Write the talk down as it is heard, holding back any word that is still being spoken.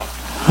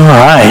All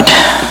right.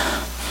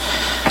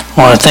 I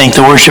want to thank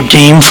the worship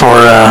team for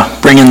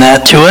bringing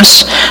that to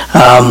us.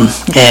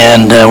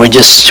 And we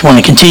just want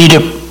to continue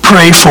to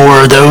pray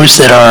for those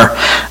that are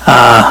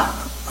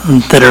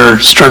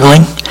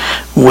struggling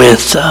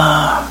with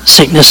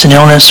sickness and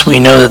illness. We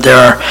know that there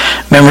are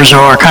members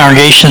of our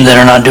congregation that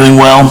are not doing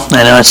well.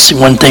 I know that's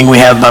one thing we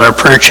have about our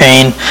prayer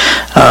chain.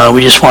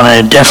 We just want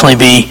to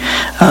definitely be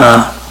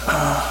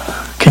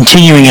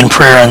continuing in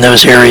prayer in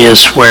those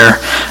areas where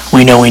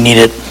we know we need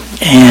it.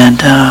 And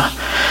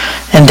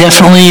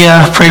definitely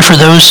pray for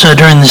those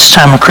during this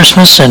time of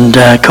Christmas and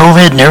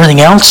COVID and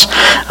everything else,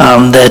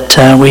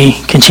 that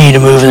we continue to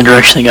move in the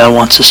direction that God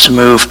wants us to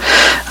move.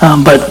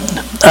 But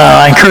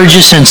I encourage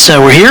you, since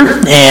we're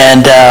here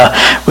and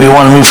we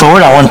want to move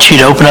forward, I want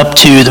you to open up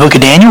to the book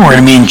of Daniel. We're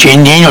going to be in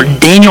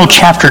Daniel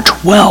chapter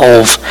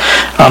 12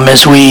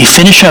 as we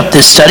finish up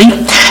this study.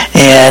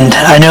 And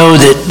I know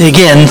that,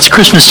 again, it's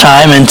Christmas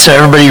time, and so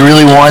everybody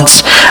really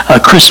wants a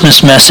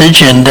Christmas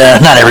message, and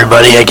not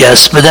everybody, I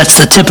guess, but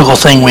that's the typical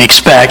thing we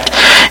expect.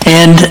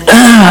 And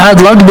I'd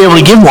love to be able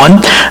to give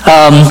one,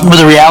 but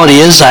the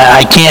reality is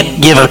I can't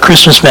give a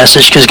Christmas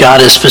message because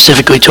God has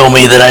specifically told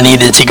me that I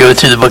needed to go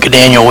through the book of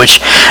Daniel, which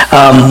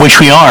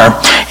we are.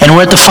 And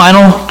we're at the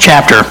final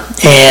chapter,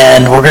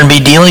 and we're going to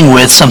be dealing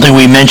with something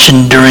we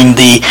mentioned during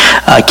the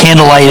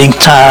candle lighting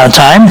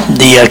time,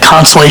 the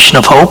consolation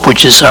of hope,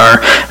 which is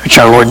our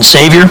Lord and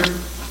Savior.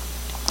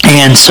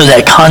 And so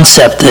that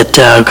concept that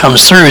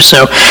comes through.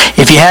 So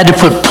if you had to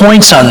put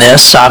points on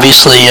this,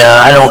 obviously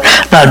I'm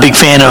not a big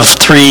fan of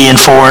 3 and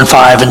 4 and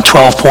 5 and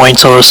 12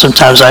 points, although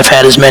sometimes I've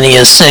had as many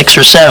as 6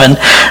 or 7.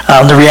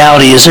 The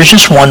reality is there's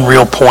just one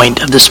real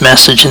point of this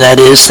message, and that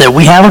is that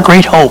we have a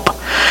great hope.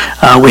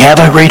 We have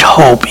a great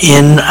hope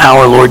in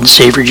our Lord and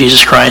Savior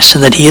Jesus Christ,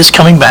 and that He is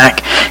coming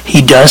back.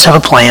 He does have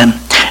a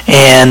plan,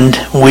 and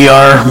we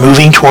are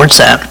moving towards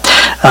that.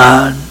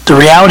 The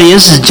reality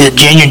is that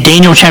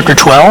Daniel chapter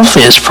 12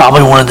 is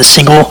probably one of the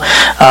single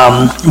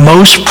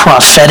most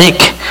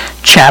prophetic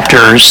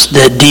chapters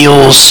that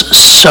deals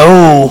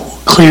so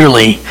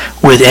clearly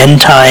with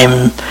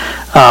end-time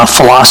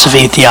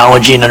philosophy,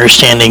 theology, and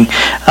understanding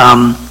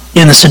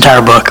in this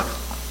entire book.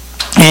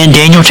 And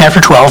Daniel chapter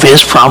 12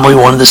 is probably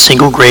one of the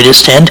single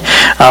greatest and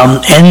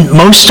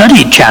most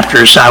studied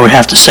chapters, I would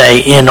have to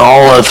say, in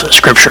all of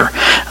Scripture.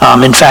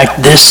 In fact,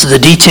 the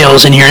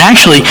details in here, and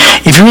actually,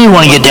 if you really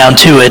want to get down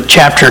to it,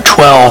 chapter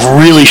 12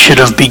 really should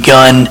have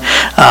begun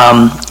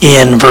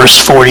in verse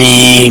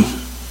 44,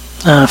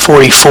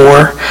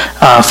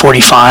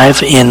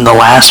 45 in the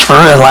last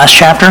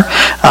chapter,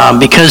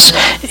 because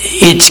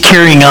it's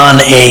carrying on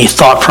a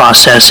thought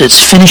process.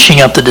 It's finishing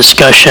up the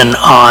discussion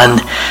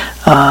on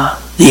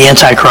the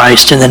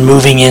Antichrist, and then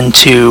moving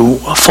into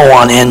a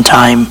full-on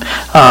end-time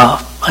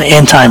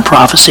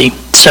prophecy.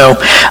 So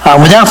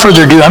without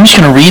further ado, I'm just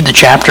going to read the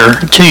chapter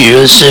to you.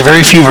 This is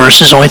very few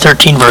verses, only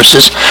 13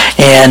 verses,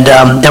 and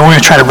then we're going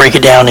to try to break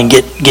it down and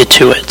get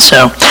to it.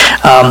 So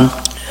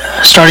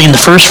starting in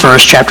the first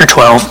verse, chapter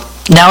 12.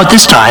 Now at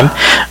this time,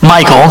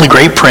 Michael, the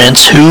great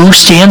prince, who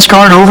stands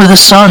guard over the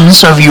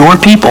sons of your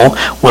people,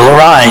 will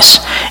arise,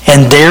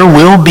 and there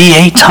will be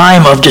a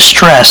time of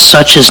distress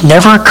such as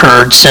never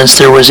occurred since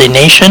there was a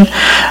nation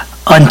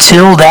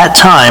until that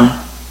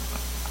time.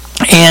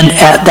 And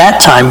at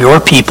that time your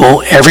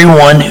people,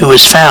 everyone who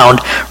is found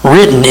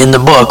written in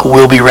the book,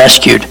 will be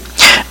rescued.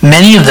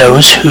 Many of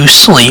those who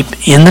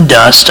sleep in the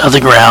dust of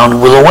the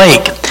ground will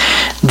awake.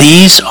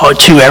 These are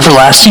to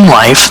everlasting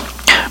life,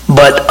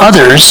 but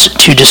others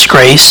to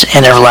disgrace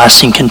and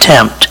everlasting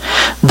contempt.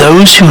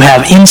 Those who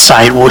have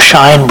insight will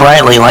shine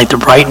brightly like the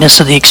brightness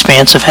of the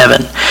expanse of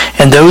heaven,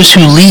 and those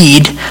who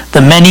lead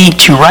the many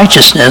to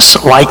righteousness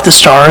like the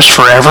stars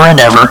forever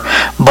and ever.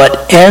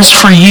 But as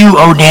for you,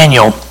 O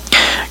Daniel,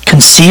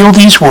 conceal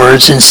these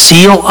words and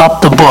seal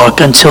up the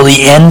book until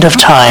the end of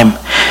time.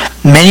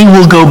 Many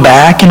will go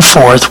back and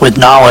forth with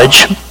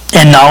knowledge,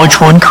 and knowledge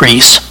will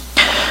increase.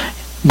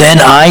 Then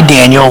I,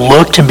 Daniel,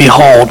 looked, and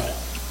behold,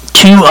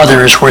 2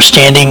 others were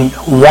standing,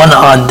 one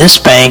on this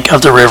bank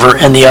of the river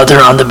and the other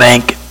on the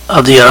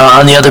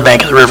other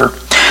bank of the river.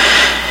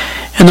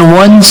 And the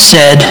one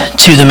said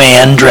to the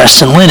man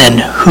dressed in linen,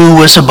 who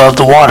was above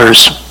the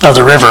waters of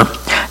the river,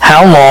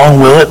 how long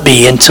will it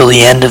be until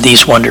the end of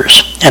these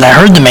wonders? And I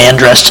heard the man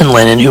dressed in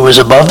linen, who was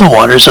above the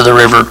waters of the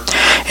river,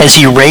 as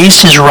he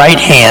raised his right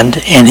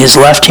hand and his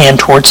left hand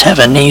towards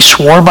heaven, and he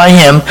swore by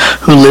him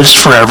who lives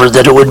forever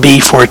that it would be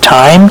for a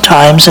time,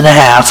 times and a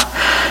half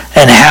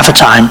a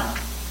time.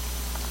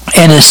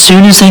 And as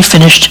soon as they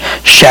finish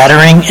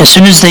shattering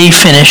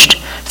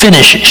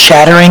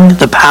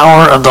the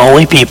power of the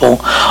holy people,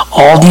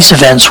 all these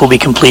events will be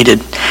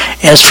completed.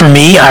 As for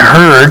me, I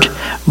heard,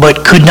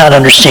 but could not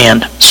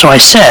understand. So I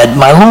said,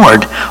 my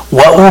Lord,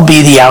 what will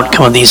be the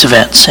outcome of these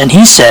events? And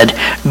he said,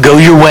 go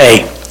your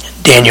way,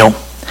 Daniel,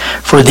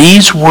 for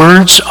these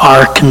words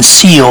are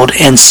concealed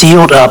and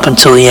sealed up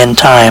until the end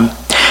time.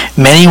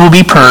 Many will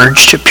be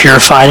purged,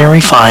 purified, and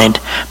refined,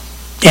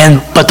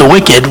 but the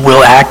wicked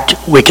will act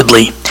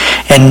wickedly.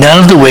 And none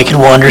of the wicked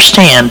will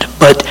understand,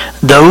 but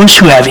those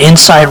who have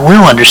insight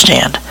will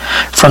understand.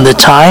 From the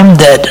time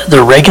that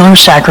the regular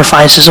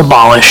sacrifice is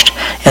abolished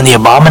and the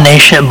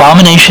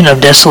abomination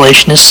of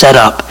desolation is set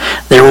up,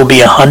 there will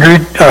be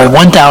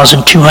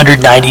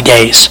 1,290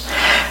 days.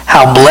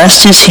 How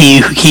blessed is he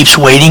who keeps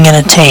waiting and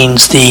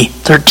attains the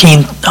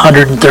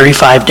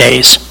 1,335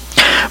 days.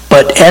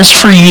 But as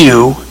for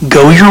you,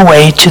 go your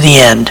way to the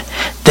end.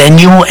 Then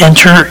you will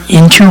enter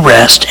into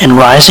rest and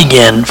rise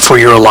again for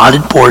your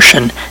allotted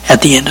portion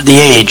at the end of the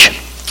age.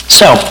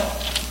 So,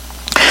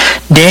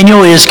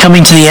 Daniel is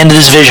coming to the end of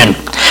this vision.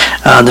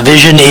 The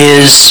vision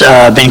is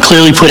been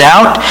clearly put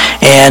out,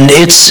 and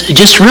it's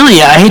just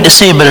really, I hate to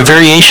say it, but a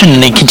variation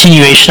and a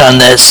continuation on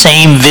the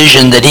same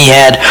vision that he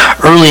had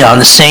early on,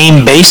 the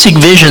same basic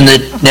vision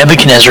that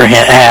Nebuchadnezzar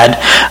had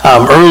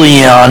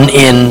early on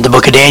in the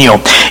book of Daniel.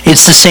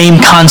 It's the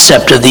same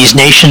concept of these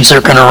nations that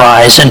are going to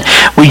rise, and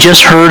we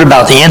just heard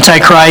about the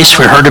Antichrist.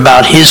 We heard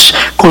about his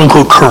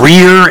quote-unquote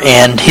career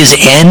and his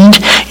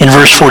end. In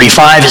verse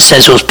 45, it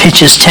says, "It was pitch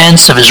his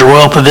tents of his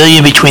royal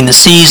pavilion between the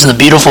seas and the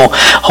beautiful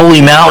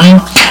holy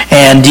mountain,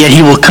 and yet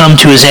he will come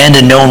to his end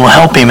and no one will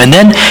help him." And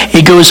then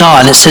it goes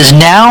on. It says,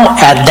 "Now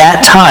at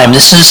that time,"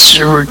 this is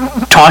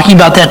talking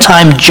about that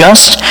time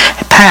just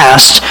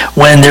past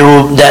when there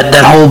will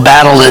that whole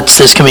battle that's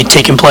going to be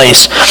taking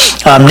place.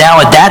 "Now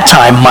at that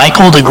time,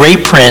 Michael, the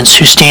great prince,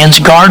 who stands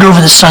guard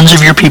over the sons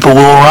of your people,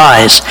 will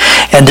arise,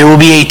 and there will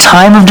be a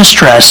time of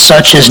distress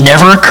such as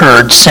never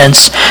occurred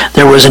since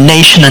there was a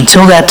nation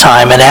until that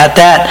time, and at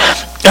that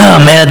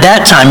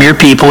time, your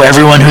people,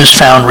 everyone who's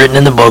found written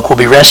in the book, will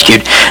be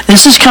rescued."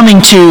 This is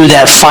coming to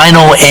that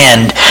final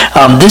end.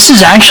 This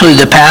is actually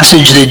the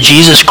passage that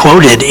Jesus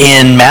quoted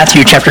in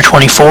Matthew chapter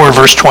 24,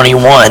 verse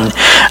 21,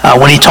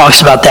 when he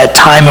talks about that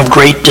time of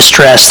great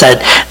distress,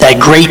 that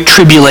great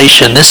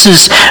tribulation. This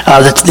is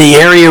the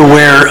area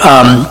where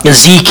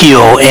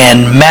Ezekiel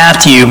and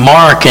Matthew,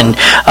 Mark, and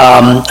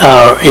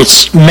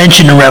it's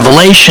mentioned in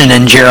Revelation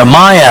and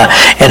Jeremiah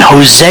and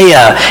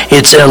Hosea.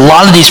 It's a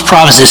lot of these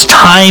prophecies,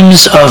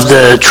 times of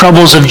the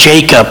troubles of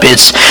Jacob.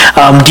 It's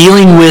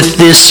dealing with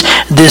this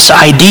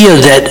idea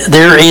that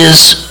there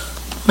is,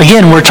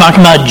 again, we're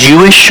talking about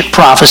Jewish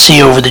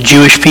prophecy over the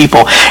Jewish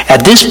people.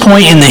 At this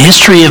point in the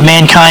history of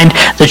mankind,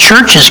 the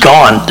church is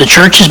gone. The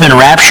church has been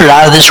raptured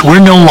out of this. We're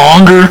no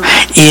longer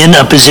in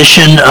a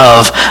position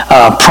of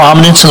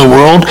prominence in the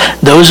world.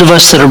 Those of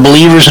us that are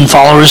believers and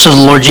followers of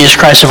the Lord Jesus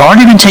Christ have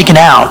already been taken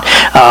out.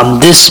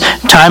 This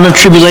time of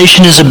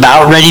tribulation is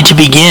about ready to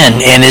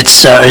begin, and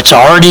it's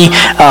already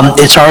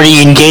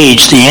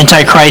engaged. The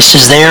Antichrist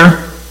is there.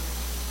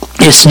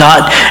 It's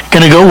not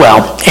going to go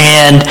well.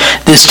 And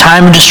this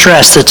time of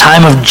distress, the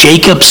time of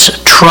Jacob's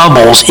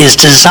troubles, is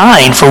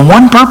designed for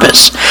one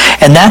purpose,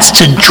 and that's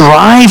to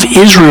drive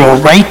Israel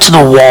right to the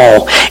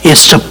wall.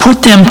 It's to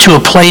put them to a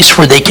place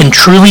where they can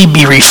truly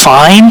be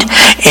refined,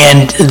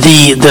 and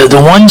the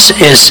ones,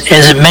 as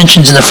it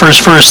mentions in the first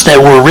verse, that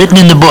were written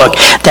in the book,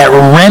 that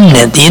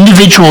remnant, the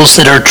individuals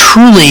that are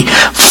truly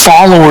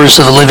followers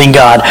of the living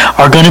God,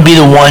 are going to be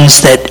the ones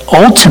that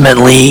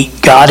ultimately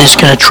God is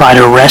going to try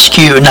to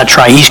rescue,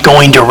 he's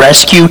going to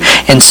rescue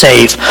and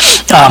save.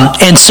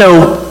 And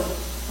so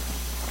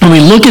when we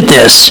look at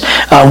this,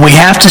 we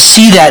have to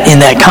see that in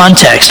that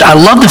context. I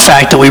love the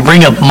fact that we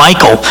bring up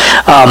Michael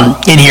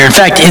in here. In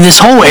fact, in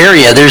this whole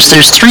area, there's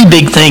three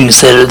big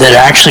things that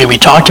actually we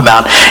talked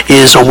about.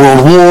 Is a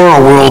world war,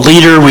 a world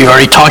leader. We've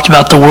already talked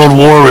about the world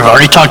war. We've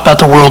already talked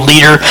about the world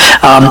leader,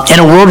 and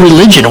a world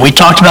religion. We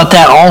talked about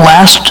that all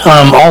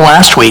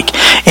last week.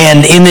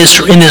 And in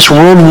this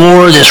world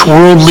war, this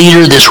world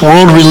leader, this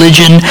world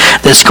religion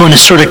that's going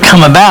to sort of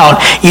come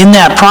about, in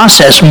that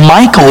process,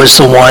 Michael is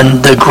the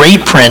one, the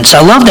great prince. I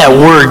love that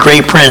word,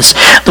 great prince.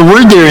 The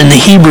word there in the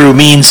Hebrew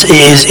is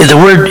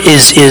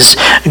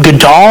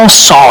Gadol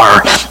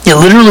Sar. It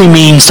literally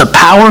means a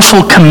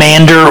powerful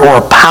commander or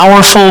a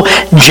powerful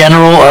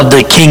general of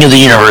the king of the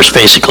universe,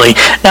 basically.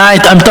 Now,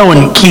 I'm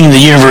throwing king of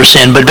the universe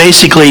in, but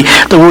basically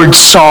the word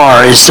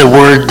Sar is the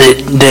word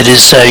that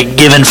is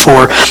given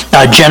for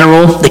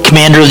general, the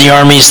commander of the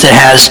armies that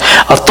has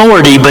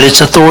authority, but it's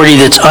authority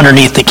that's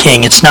underneath the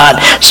king. It's not,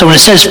 so when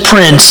it says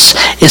prince,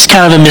 it's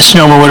kind of a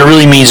misnomer. What it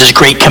really means is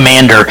great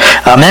commander.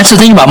 And that's the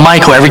thing about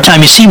Michael. Every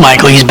time you see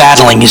Michael, he's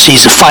battling.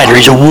 He's a fighter.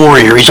 He's a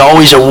warrior. He's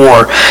always at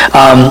war.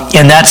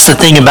 And that's the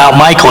thing about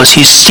Michael, is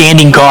he's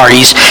standing guard.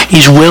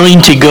 He's willing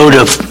to go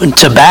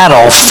to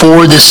battle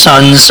for the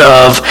sons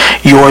of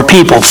your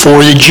people,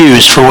 for the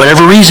Jews. For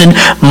whatever reason,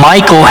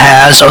 Michael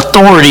has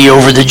authority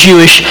over the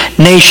Jewish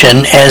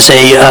nation as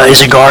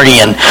a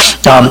guardian,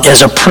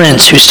 as a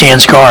prince who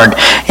stands guard.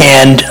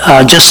 And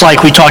just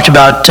like we talked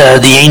about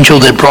the angel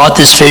that brought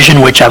this vision,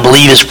 which I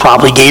believe is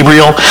probably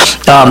Gabriel,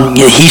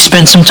 he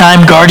spent some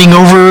time guarding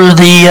over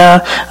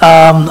the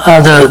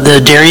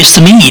Darius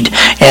the Mede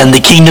and the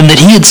kingdom that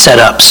he had set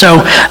up.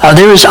 So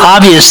there is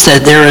obvious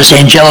that there is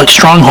angelic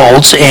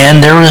strongholds,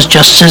 and there is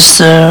just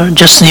on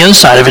the other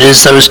side of it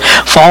is those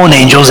fallen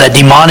angels, that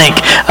demonic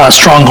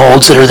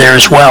strongholds that are there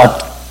as well.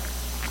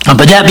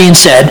 But that being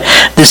said,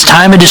 this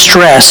time of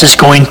distress is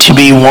going to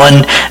be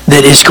one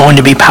that is going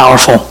to be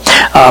powerful.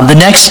 The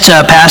next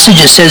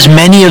passage, it says,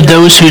 many of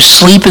those who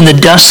sleep in the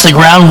dust of the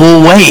ground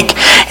will awake,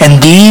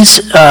 and these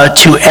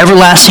to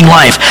everlasting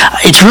life.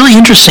 It's really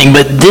interesting,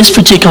 but this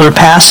particular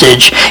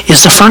passage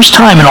is the first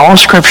time in all of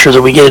Scripture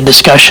that we get a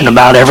discussion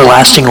about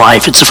everlasting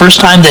life. It's the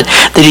first time that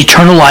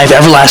eternal life,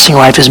 everlasting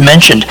life is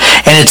mentioned.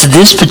 And it's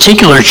this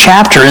particular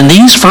chapter and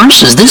these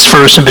verses, this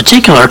verse in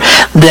particular,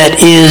 that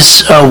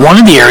is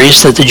one of the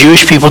areas that the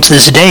Jewish people to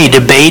this day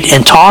debate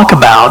and talk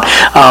about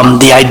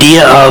the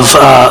idea of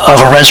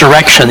a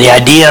resurrection, the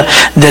idea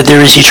that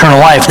there is eternal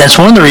life. That's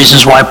one of the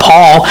reasons why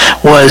Paul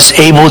was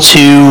able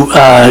to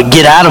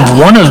get out of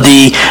one of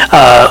the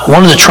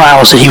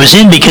trials that he was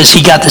in, because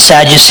he got the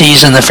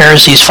Sadducees and the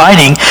Pharisees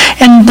fighting,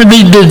 and the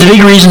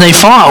big reason they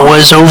fought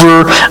was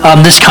over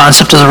this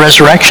concept of the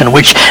resurrection,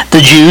 which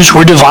the Jews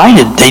were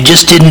divided. They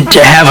just didn't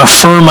have a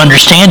firm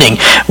understanding.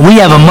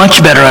 We have a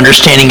much better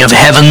understanding of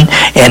heaven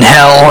and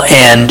hell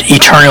and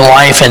eternal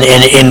life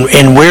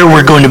and where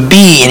we're going to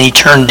be in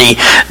eternity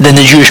than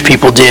the Jewish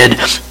people did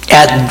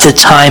at the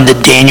time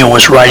that Daniel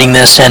was writing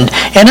this and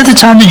at the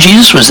time that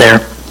Jesus was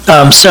there.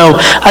 So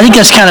I think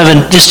that's kind of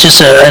just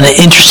an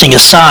interesting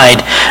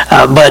aside.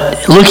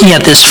 But looking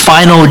at this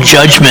final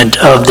judgment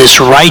of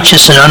this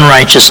righteous and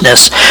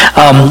unrighteousness,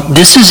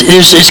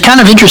 it's kind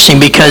of interesting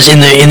because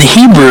in the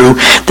Hebrew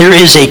there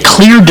is a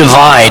clear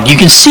divide. You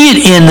can see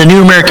it in the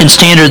New American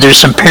Standard. There's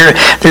some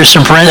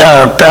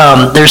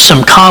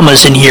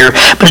commas in here,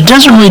 but it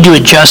doesn't really do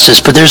it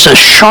justice. But there's a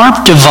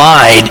sharp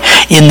divide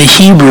in the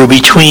Hebrew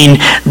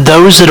between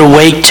those that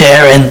awake to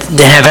and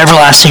that have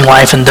everlasting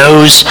life and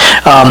those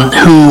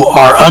who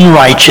are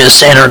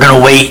unrighteous and are going to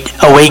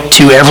awake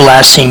to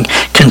everlasting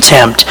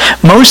contempt.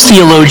 Most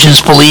theologians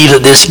believe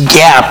that this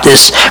gap,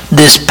 this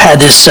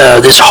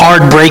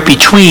hard break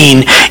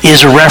between,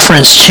 is a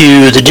reference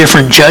to the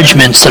different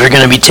judgments that are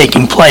going to be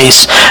taking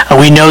place.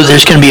 We know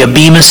there's going to be a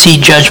Bema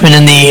Seat judgment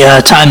in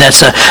the time.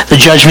 That's the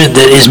judgment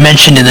that is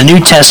mentioned in the New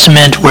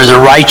Testament, where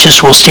the righteous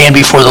will stand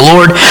before the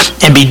Lord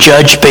and be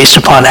judged based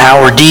upon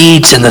our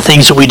deeds and the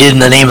things that we did in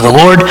the name of the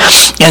Lord.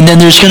 And then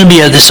there's going to be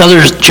this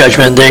other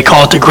judgment. They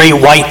call it the Great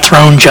White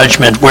Throne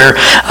Judgment, where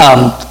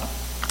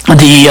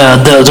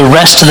the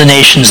rest of the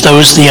nations,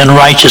 those the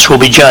unrighteous, will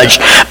be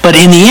judged. But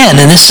in the end,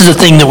 and this is the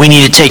thing that we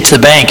need to take to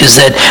the bank, is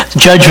that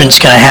judgment's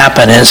going to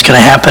happen, and it's going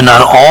to happen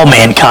on all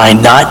mankind,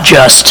 not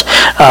just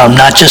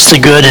the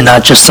good and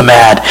not just the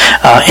mad.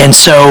 And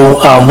so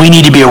we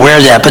need to be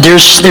aware of that. But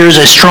there's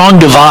a strong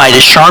divide,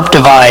 a sharp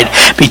divide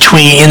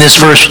in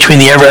this verse between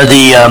the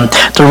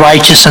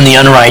righteous and the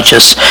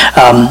unrighteous,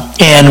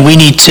 and we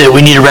need to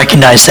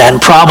recognize that.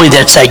 And probably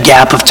that's that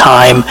gap of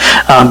time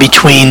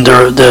between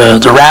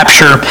the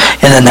rapture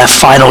and then that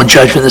final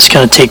judgment that's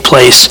going to take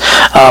place.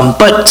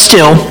 But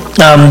still,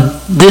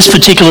 this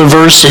particular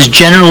verse is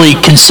generally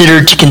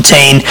considered to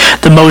contain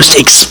the most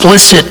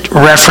explicit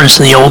reference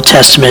in the Old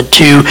Testament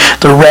to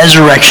the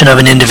resurrection of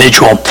an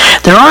individual.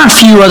 There are a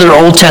few other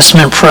Old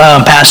Testament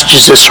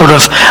passages that sort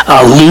of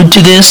allude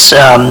to this.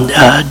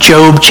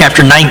 Job chapter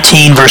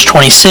 19, verse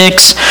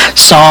 26,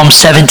 Psalm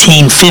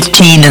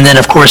 17:15, and then,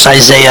 of course,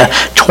 Isaiah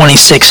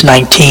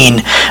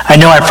 26:19. I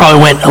know I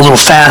probably went a little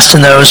fast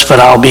in those, but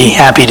I'll be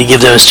happy to give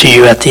those to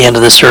you at the end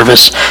of the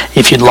service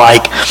if you'd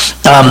like.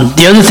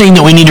 The other thing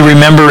that we need to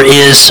remember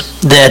is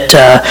that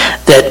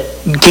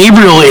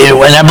Gabriel,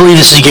 and I believe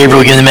this is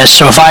Gabriel giving the message.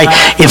 So if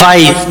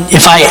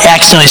I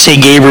accidentally say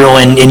Gabriel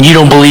and you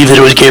don't believe that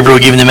it was Gabriel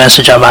giving the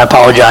message, I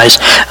apologize.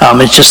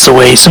 It's just the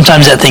way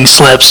sometimes that thing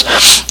slips.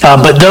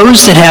 But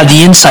those that have the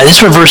insight, this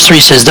is what verse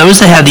 3 says,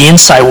 those that have the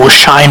insight will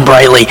shine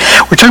brightly.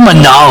 We're talking about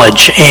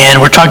knowledge,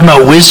 and we're talking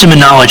about wisdom and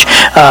knowledge.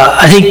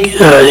 I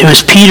think it was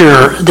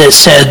Peter that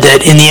said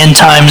that in the end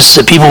times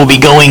the people will be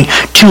going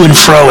to and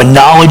fro and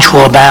knowledge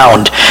will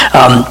abound.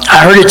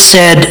 I heard it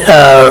said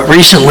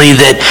recently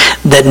that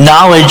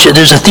knowledge,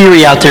 there's a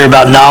theory out there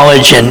about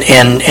knowledge and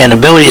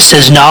ability. It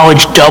says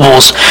knowledge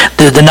doubles.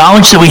 The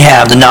knowledge that we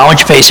have, the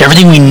knowledge base,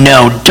 everything we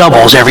know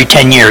doubles every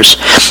 10 years.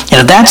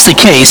 And if that's the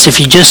case, if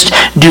you just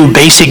do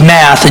basic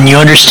math and you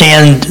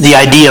understand the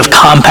idea of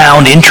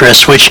compound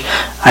interest, which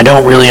I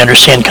don't really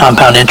understand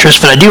compound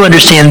interest, but I do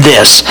understand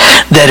this,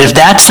 that if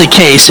that's the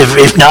case,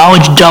 if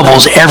knowledge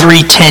doubles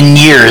every 10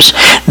 years,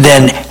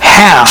 then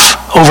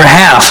over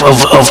half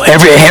of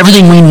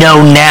everything we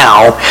know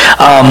now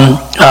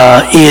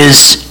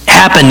is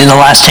happened in the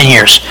last 10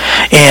 years.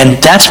 And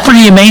that's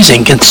pretty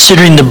amazing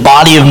considering the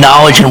body of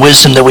knowledge and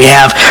wisdom that we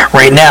have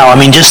right now. I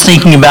mean, just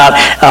thinking about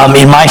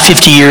in my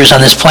 50 years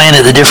on this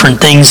planet, the different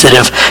things that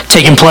have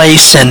taken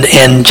place and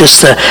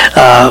just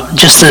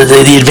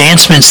the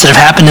advancements that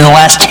have happened in the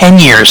last 10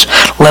 years,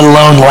 let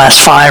alone the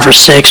last 5 or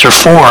 6 or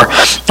 4.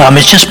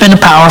 It's just been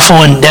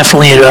powerful and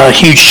definitely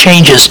huge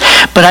changes.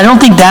 But I don't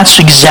think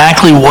that's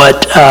exactly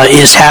what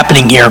is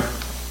happening here.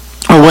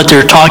 or what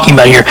they're talking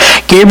about here.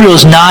 Gabriel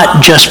is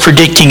not just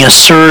predicting a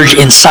surge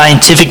in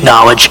scientific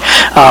knowledge,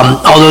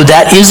 although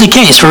that is the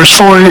case. Verse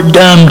 4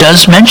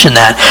 does mention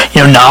that.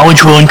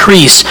 Knowledge will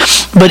increase.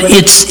 But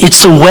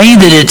it's the way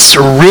that it's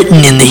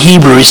written in the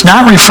Hebrew. He's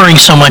not referring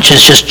so much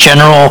as just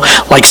general,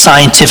 like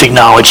scientific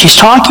knowledge. He's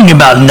talking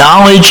about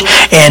knowledge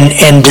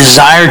and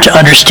desire to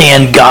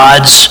understand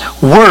God's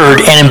Word,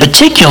 and in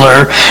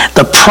particular,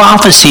 the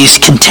prophecies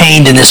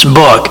contained in this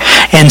book.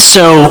 And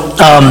so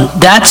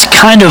that's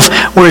kind of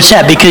where it's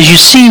at, because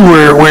you see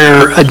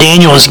where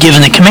Daniel is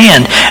given the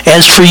command,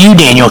 as for you,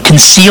 Daniel,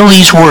 conceal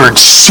these words,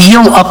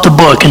 seal up the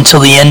book until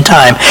the end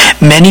time.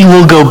 Many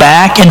will go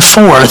back and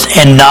forth,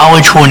 and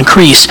knowledge will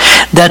increase.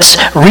 That's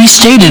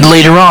restated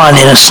later on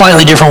in a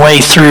slightly different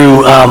way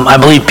through, I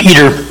believe,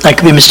 Peter. I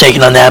could be mistaken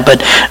on that,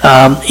 but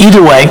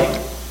either way,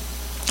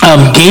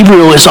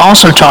 Gabriel is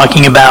also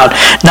talking about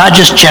not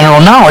just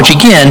general knowledge,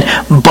 again,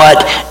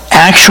 but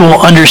actual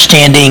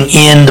understanding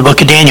in the book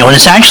of Daniel. And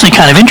it's actually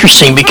kind of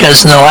interesting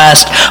because in the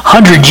last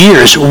 100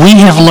 years, we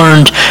have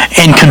learned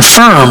and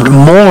confirmed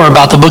more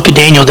about the book of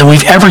Daniel than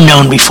we've ever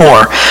known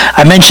before.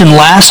 I mentioned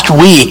last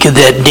week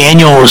that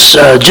Daniel was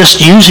just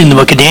using the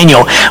book of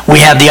Daniel.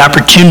 We have the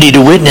opportunity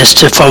to witness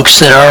to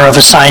folks that are of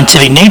a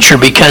scientific nature,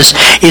 because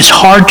it's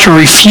hard to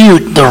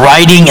refute the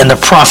writing and the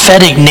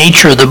prophetic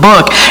nature of the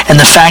book, and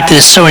the fact that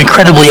it's so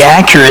incredibly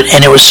accurate, and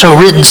it was so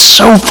written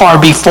so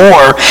far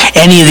before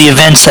any of the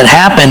events that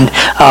happened,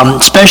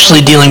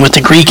 especially dealing with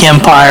the Greek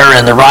Empire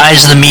and the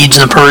rise of the Medes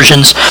and the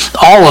Persians.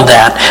 All of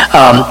that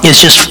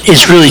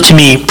is really, to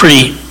me,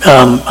 pretty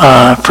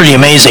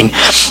amazing.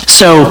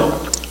 So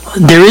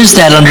there is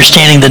that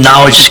understanding the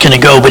knowledge is going to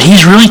go, but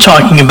he's really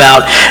talking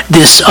about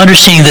this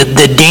understanding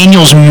that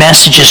Daniel's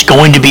message is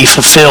going to be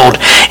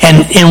fulfilled.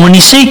 And when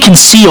you say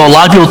conceal, a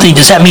lot of people think,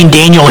 does that mean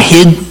Daniel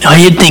hid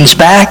things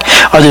back?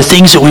 Are there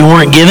things that we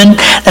weren't given?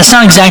 That's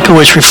not exactly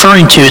what it's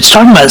referring to. It's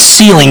talking about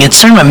sealing. It's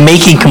talking about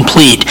making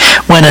complete.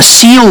 When a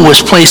seal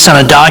was placed on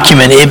a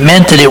document, it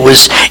meant that it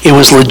was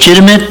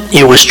legitimate,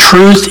 it was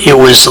truth, it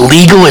was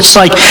legal. It's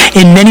like,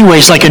 in many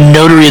ways, like a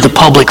notary of the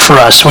public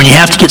for us. When you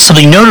have to get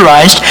something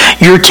notarized,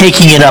 you're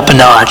taking it up a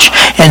notch.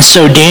 And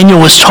so Daniel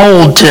was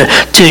told to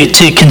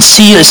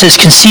conceal. It says,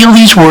 conceal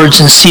these words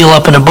and seal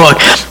up in a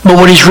book.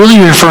 But what he's really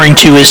referring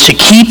to is to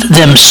keep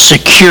them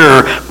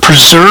secure,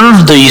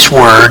 preserve these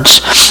words,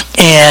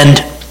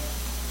 and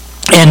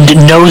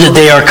know that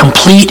they are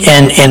complete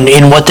and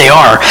in what they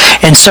are.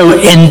 And so,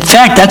 in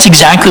fact, that's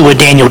exactly what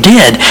Daniel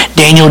did.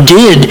 Daniel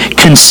did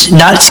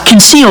not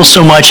conceal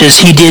so much as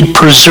he did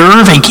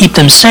preserve and keep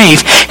them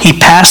safe. He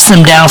passed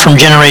them down from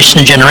generation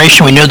to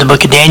generation. We know the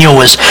book of Daniel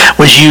was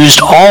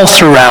used all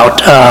throughout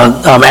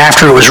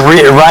after it was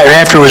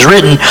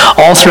written,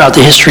 all throughout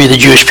the history of the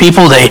Jewish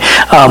people. They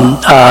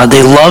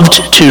loved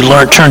to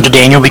turn to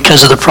Daniel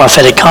because of the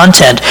prophetic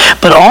content,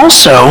 but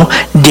also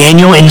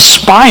Daniel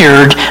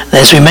inspired,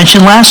 as we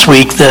mentioned last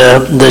week,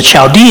 the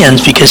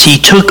Chaldeans, because he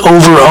took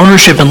over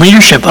ownership and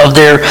leadership of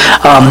their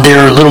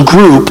little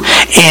group.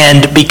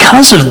 And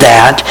because of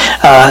that,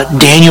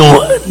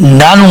 Daniel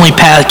not only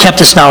kept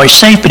this knowledge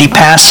safe, but he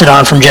passed it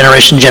on from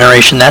generation to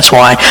generation. That's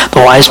why the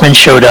wise men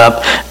showed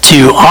up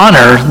to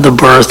honor the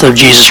birth of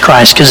Jesus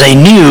Christ, because they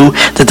knew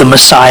that the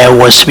Messiah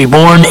was to be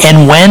born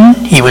and when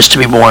he was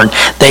to be born.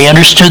 They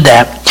understood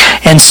that.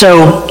 And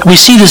so we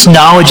see this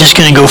knowledge is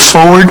going to go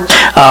forward,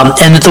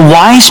 and that the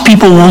wise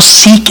people will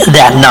seek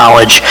that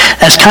knowledge.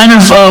 That's kind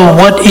of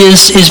what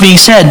is being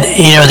said,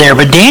 there.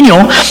 But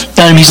Daniel,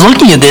 he's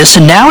looking at this,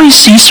 and now he's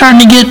starting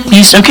to get.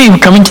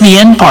 We're coming to the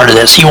end part of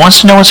this. He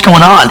wants to know what's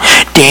going on.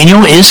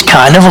 Daniel is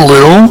kind of a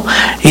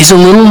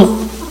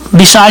little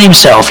beside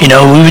himself. We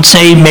would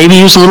say maybe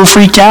he was a little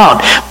freaked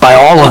out by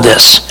all of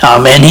this.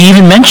 And he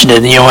even mentioned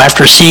it,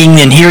 after seeing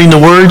and hearing the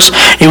words,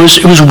 it was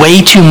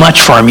way too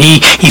much for him.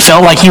 He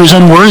felt like he was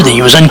unworthy.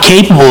 He was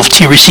incapable of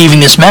receiving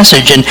this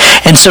message.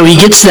 And so he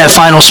gets to that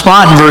final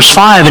spot in verse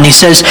 5, and he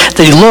says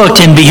that he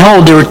looked, and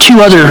behold, there were two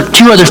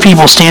other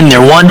people standing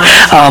there. One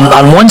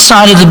on one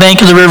side of the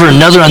bank of the river,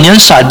 another on the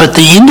other side. But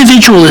the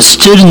individual that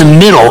stood in the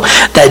middle,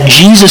 that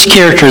Jesus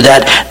character,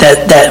 that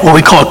what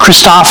we call a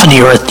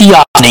Christophany or a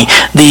theophany,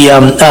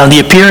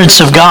 the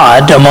appearance of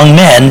God among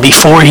men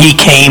before he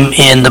came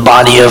in the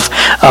body of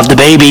the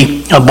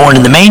baby born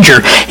in the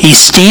manger. He's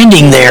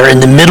standing there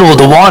in the middle of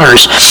the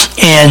waters.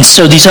 And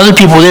so these other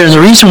people were there. And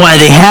the reason why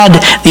they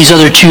had these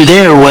other two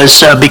there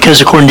was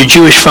because, according to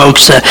Jewish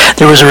folks,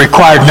 there was a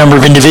required number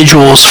of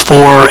individuals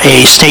for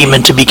a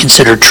statement to be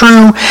considered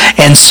true.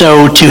 And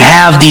so to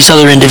have these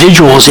other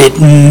individuals, it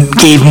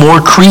gave more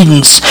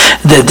credence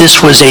that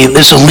this was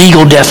a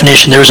legal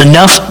definition. There was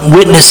enough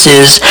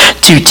witnesses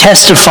to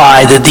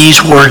testify that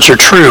these words are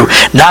true.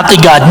 Not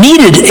that God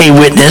needed a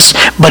witness,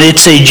 but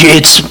it's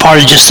part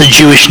of just the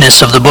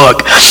Jewishness of the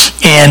book.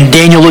 And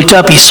Daniel looked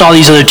up, he saw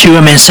these other two,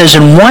 and it says,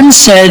 and one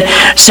said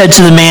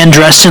to the man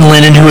dressed in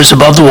linen who was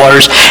above the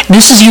waters,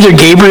 this is either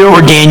Gabriel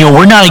or Daniel,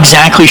 we're not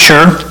exactly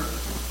sure.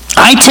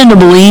 I tend to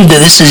believe that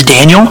this is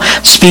Daniel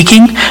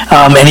speaking,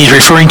 and he's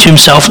referring to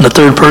himself in the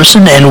third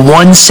person. And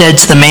one said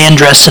to the man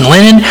dressed in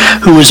linen,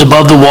 who was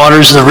above the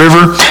waters of the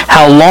river,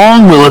 "How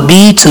long will it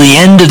be to the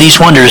end of these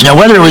wonders?" Now,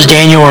 whether it was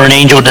Daniel or an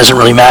angel doesn't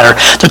really matter.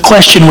 The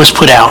question was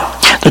put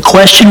out. The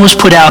question was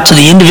put out to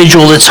the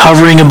individual that's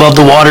hovering above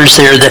the waters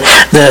there.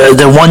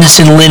 The one that's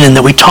in linen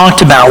that we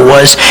talked about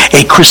was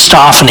a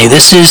Christophany.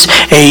 This is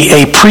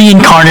a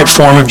pre-incarnate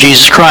form of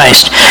Jesus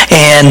Christ.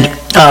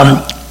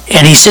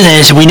 And he said,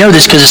 as we know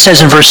this because it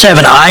says in verse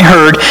 7, I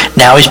heard,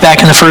 now he's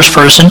back in the first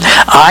person,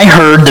 I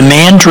heard the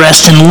man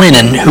dressed in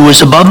linen who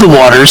was above the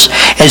waters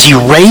as he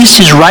raised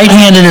his right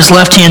hand and his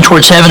left hand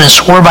towards heaven and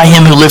swore by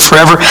him who lived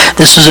forever.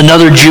 This is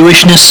another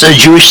Jewishness, a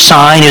Jewish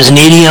sign, is an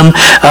idiom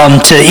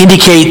to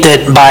indicate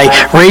that by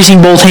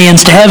raising both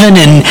hands to heaven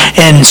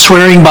and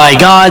swearing by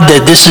God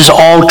that this is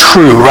all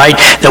true, right?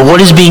 That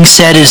what is being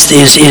said is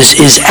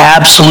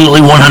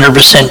absolutely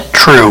 100%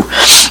 true.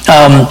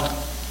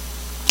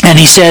 And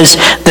he says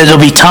that there'll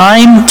be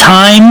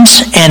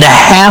times, and a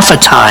half a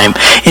time.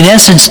 In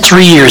essence,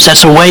 3 years.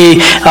 That's a way,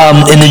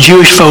 in the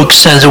Jewish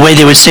folks, the way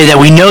they would say that.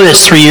 We know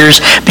that's 3 years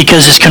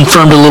because it's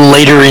confirmed a little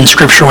later in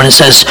Scripture when it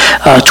says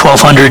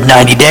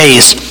 1,290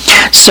 days.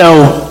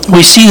 So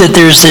we see that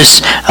there's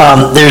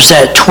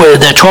that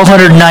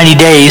 1,290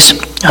 days,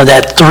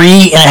 that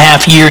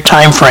 3.5 year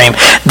time frame,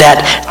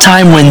 that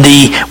time when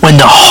the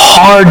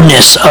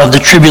hardness of the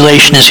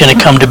tribulation is going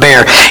to come to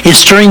bear.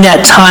 It's during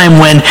that time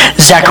when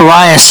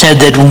Zechariah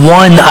said that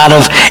 1 out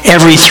of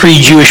every 3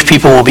 Jewish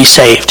people will be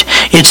saved.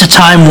 It's a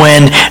time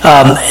when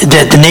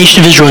that the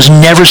nation of Israel has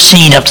never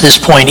seen up to this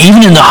point.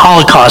 Even in the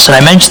Holocaust, and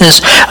I mentioned this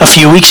a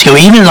few weeks ago,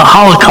 even in the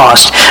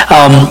Holocaust,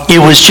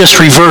 it was just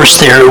reversed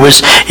there. It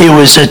was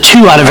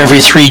 2 out of every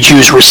 3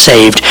 Jews were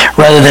saved,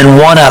 rather than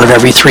 1 out of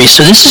every 3.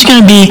 So this is going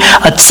to be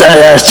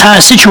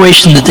a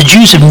situation that the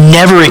Jews have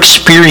never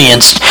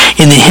experienced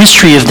in the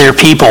history of their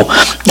people.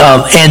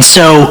 And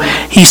so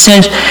he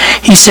says,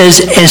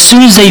 as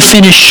soon as they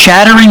finish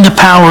shattering the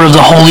power of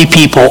the holy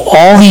people,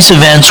 all these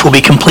events will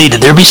be completed.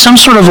 There'll be some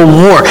sort of a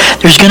war.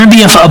 There's going to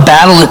be a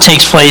battle that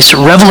takes place.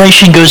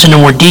 Revelation goes into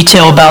more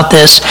detail about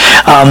this.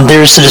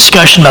 There's a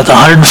discussion about the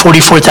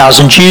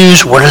 144,000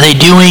 Jews. What are they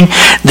doing?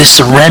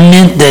 This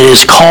remnant that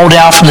is called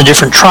out from the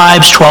different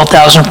tribes,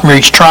 12,000 from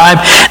each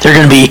tribe, they're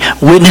going to be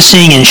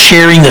witnessing and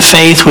sharing the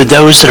faith with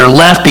those that are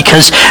left,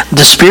 because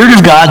the Spirit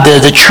of God,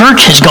 the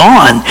church has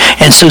gone.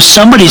 And so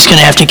somebody's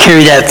going to have to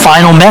carry that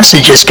final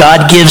message as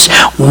God gives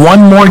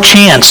one more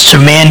chance to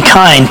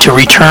mankind to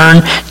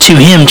return to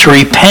Him, to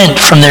repent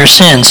from their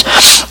sins.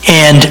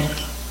 And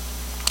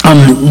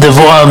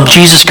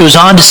Jesus goes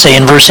on to say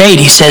in verse 8,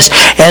 he says,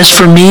 as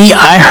for me,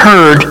 I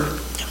heard,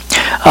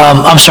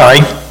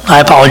 I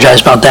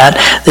apologize about that.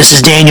 This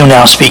is Daniel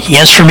now speaking.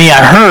 As for me,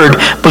 I heard,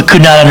 but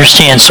could not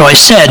understand. So I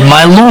said,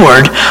 my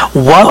Lord,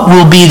 what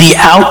will be the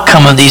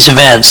outcome of these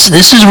events?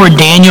 This is where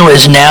Daniel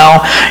is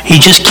now.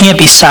 He just can't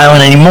be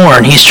silent anymore,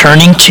 and he's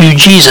turning to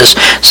Jesus.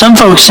 Some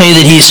folks say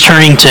that he's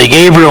turning to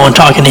Gabriel and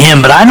talking to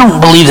him, but I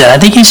don't believe that. I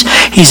think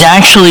he's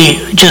actually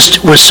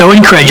just was so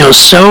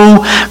incredulous,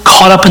 so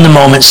caught up in the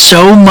moment,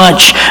 so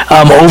much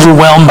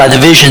overwhelmed by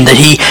the vision that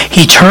he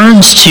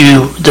turns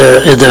to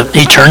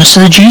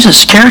the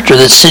Jesus character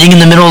that's standing in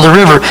the middle of the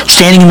river,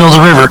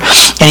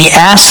 and he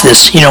asks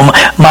this,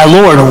 my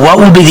Lord,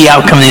 what will be the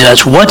outcome of these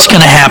events? What's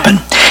going to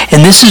happen?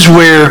 And this is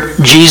where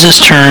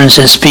Jesus turns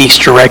and speaks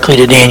directly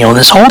to Daniel. And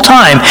this whole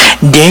time,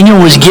 Daniel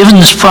was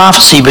given this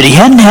prophecy, but he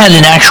hadn't had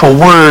an actual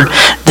word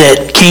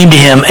that came to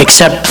him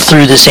except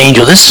through this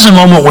angel. This is a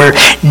moment where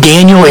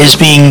Daniel is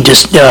being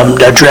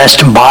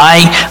addressed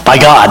by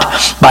God,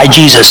 by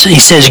Jesus. He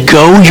says,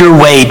 go your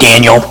way,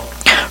 Daniel,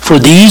 for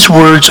these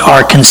words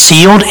are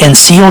concealed and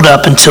sealed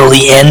up until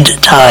the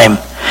end time.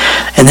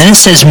 And then it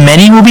says,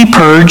 many will be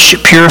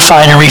purged,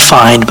 purified, and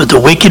refined, but the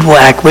wicked will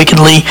act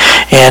wickedly.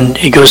 And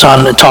it goes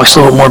on and talks a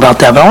little bit more about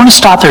that. But I want to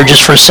stop there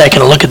just for a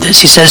second and look at this.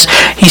 He says,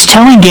 he's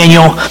telling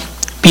Daniel,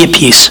 be at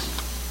peace.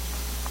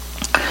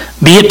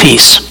 Be at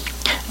peace.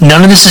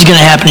 None of this is going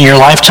to happen in your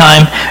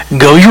lifetime.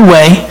 Go your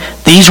way.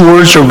 These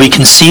words will be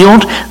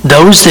concealed.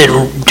 Those that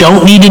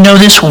don't need to know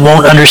this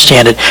won't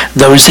understand it.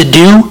 Those that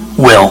do,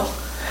 will.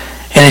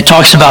 And it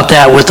talks about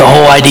that with the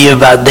whole idea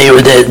about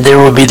that there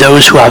will be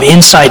those who have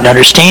insight and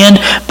understand,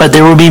 but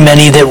there will be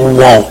many that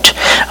won't.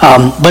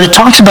 But it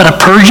talks about a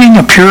purging,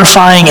 a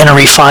purifying, and a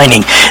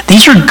refining.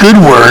 These are good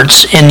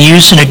words and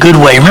used in a good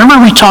way. Remember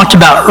we talked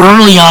about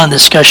early on in the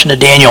discussion of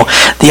Daniel,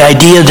 the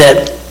idea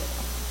that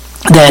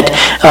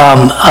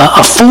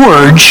a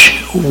forge,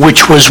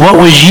 which was what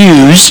was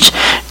used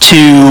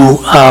to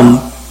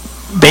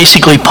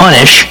basically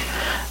punish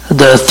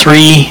the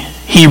 3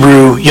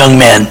 Hebrew young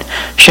men,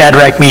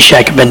 Shadrach,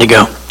 Meshach, and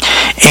Abednego.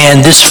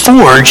 And this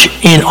forge,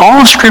 in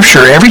all of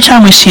Scripture, every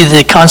time we see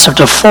the concept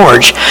of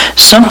forge,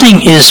 something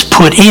is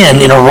put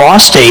in a raw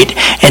state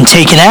and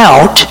taken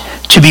out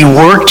to be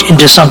worked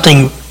into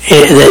something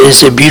that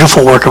is a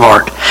beautiful work of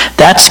art.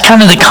 That's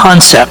kind of the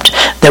concept,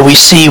 that we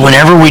see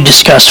whenever we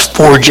discuss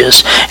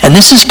forges. And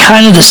this is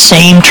kind of the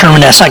same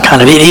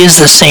it is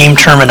the same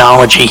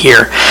terminology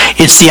here.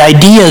 It's the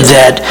idea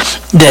that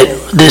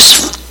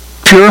this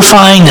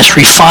purifying, this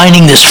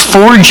refining, this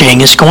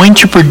forging is going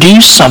to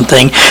produce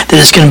something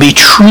that is going to be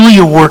truly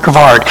a work of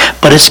art,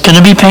 but it's going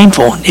to be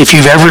painful. If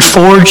you've ever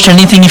forged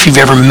anything, if you've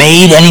ever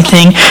made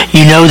anything,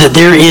 you know that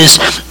it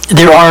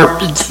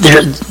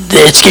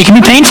can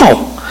be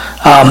painful.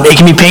 It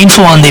can be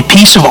painful on the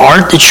piece of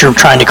art that you're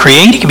trying to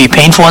create. It can be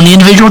painful on the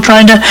individual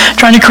trying to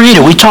create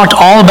it. We talked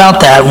all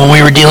about that when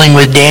we were dealing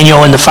with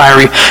Daniel and the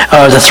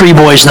three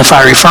boys in the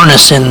fiery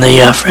furnace in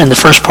the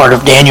first part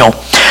of Daniel.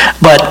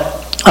 But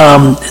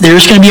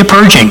there's going to be a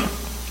purging.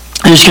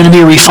 There's going to be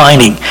a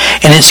refining,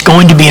 and it's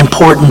going to be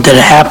important that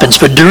it happens.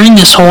 But during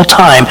this whole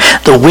time,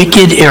 the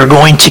wicked are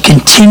going to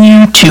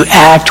continue to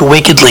act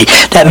wickedly.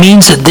 That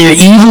means that their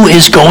evil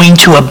is going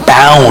to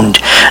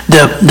abound.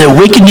 The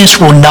wickedness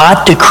will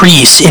not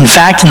decrease. In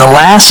fact, in the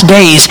last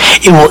days,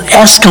 it will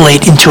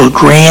escalate into a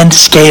grand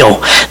scale.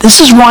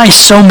 This is why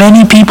so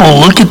many people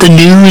look at the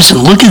news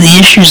and look at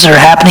the issues that are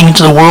happening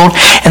to the world,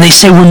 and they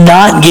say we're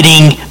not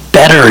getting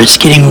better, it's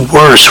getting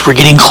worse. We're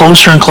getting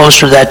closer and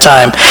closer to that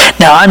time.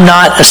 Now, I'm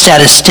not a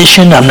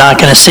statistician. I'm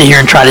not going to sit here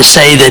and try to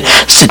say that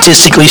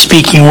statistically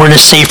speaking, we're in a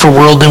safer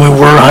world than we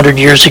were 100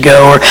 years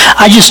ago, or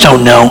I just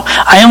don't know.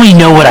 I only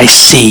know what I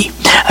see.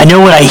 I know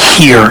what I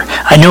hear.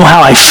 I know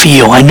how I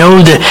feel. I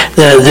know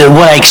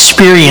what I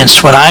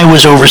experienced when I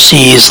was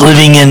overseas,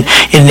 living in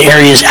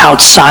areas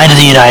outside of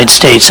the United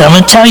States. And I'm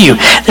going to tell you,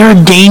 there are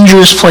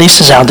dangerous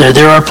places out there.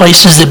 There are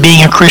places that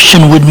being a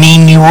Christian would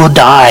mean you will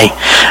die.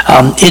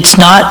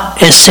 It's not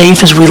as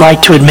safe as we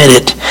like to admit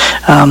it.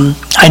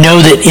 I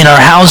know that in our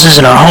houses,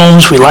 in our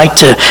homes, we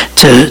like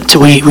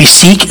we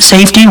seek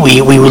safety.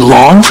 We would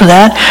long for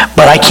that,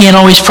 but I can't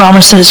always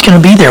promise that it's going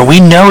to be there. We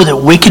know that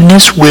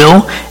wickedness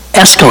will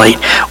escalate,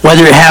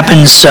 whether it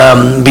happens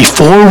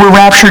before we're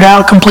raptured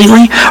out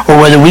completely, or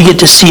whether we get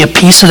to see a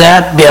piece of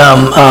that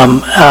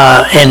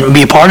and be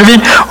a part of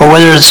it, or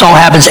whether this all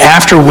happens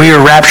after we are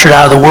raptured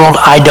out of the world.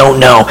 I don't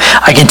know.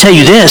 I can tell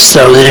you this,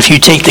 though, that if you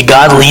take the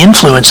godly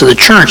influence of the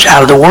church out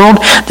of the world,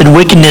 then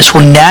wickedness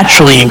will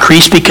naturally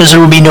increase because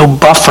there will be no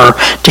buffer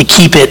to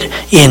keep it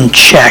in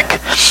check.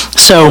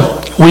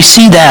 So we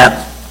see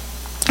that.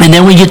 And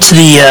then we get to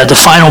the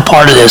final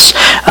part of this,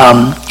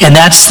 and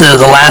that's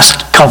the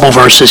last couple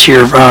verses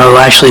here,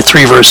 actually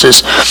 3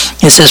 verses.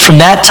 It says, from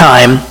that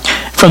time,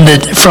 from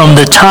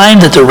the time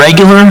that the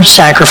regular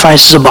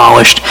sacrifice is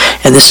abolished,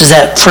 and this is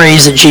that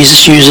phrase that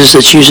Jesus uses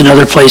that's used in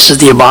other places,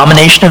 the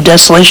abomination of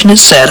desolation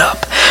is set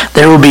up,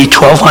 there will be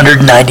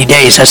 1,290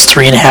 days. That's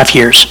 3.5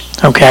 years.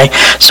 Okay,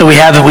 so we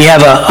have a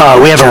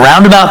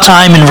roundabout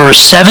time in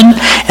verse 7,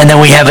 and then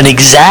we have an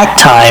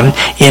exact time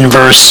in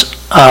verse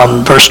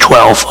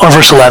 12 or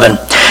verse 11.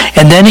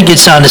 And then it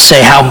gets on to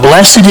say, how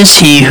blessed is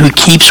he who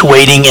keeps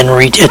waiting and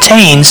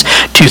attains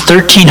to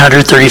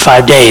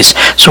 1,335 days.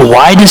 So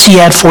why does he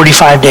add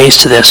 45 days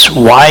to this?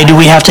 Why do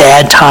we have to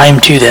add time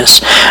to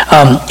this?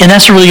 And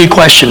that's a really good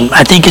question.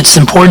 I think it's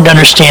important to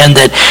understand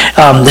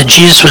that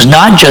Jesus was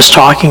not just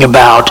talking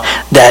about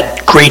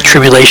that great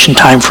tribulation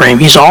time frame.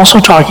 He's also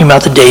talking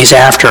about the days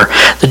after,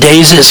 the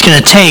days it's going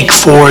to take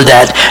for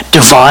that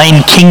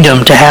divine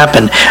kingdom to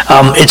happen.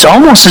 It's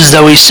almost as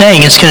though he's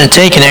saying it's going to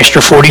take an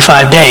extra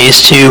 45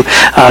 days to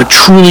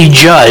truly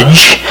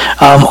judge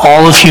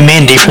all of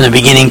humanity from the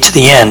beginning to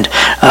the end.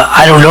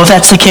 I don't know if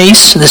that's the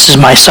case. This is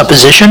my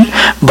supposition,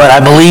 but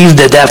I believe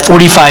that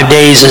 45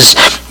 days is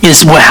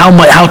how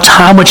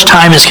much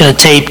time it's going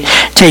to take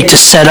to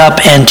set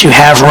up and to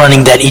have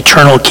running that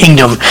eternal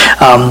kingdom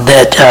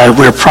that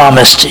we're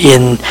promised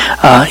in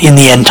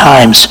the end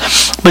times.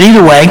 But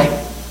either way,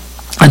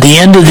 the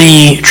end of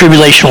the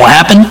tribulation will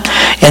happen,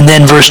 and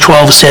then verse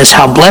 12 says,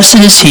 how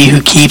blessed is he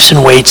who keeps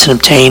and waits and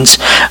obtains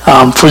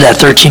for that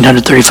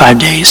 1,335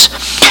 days.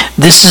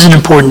 This is an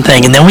important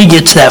thing. And then we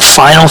get to that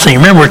final thing.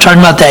 Remember, we're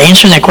talking about that,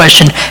 answering that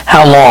question,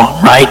 how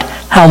long, right?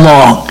 How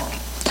long?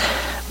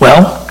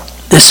 Well,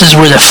 this is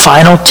where the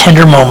final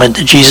tender moment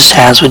that Jesus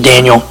has with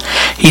Daniel.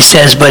 He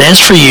says, but as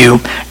for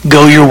you,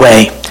 go your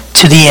way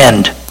to the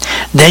end.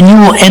 Then you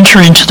will enter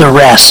into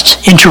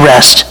rest,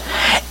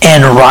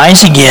 and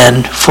rise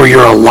again for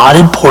your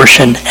allotted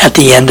portion at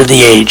the end of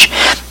the age.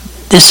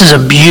 This is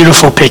a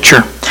beautiful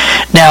picture.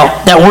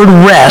 Now, that word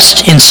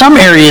rest, in some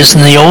areas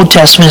in the Old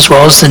Testament as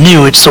well as the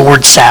New, it's the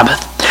word Sabbath.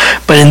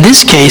 But in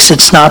this case,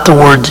 it's not the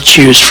word that's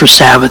used for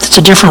Sabbath. It's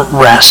a different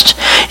rest.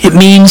 It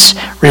means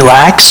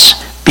relax,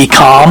 be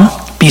calm,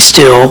 be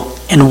still,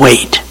 and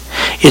wait.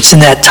 It's in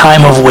that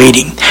time of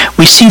waiting.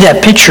 We see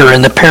that picture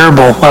in the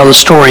parable, the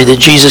story that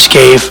Jesus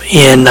gave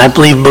in, I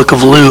believe, book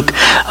of Luke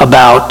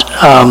about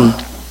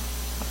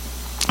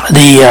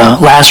the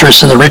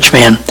Lazarus and the rich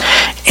man,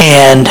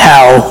 and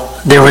how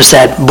there was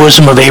that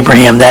bosom of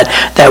Abraham, that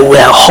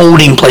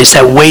holding place,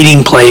 that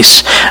waiting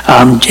place.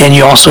 And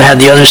you also had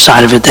the other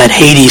side of it, that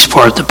Hades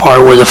part, the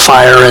part where the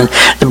fire and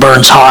the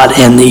burns hot,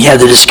 and you had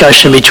the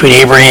discussion between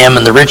Abraham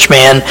and the rich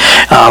man,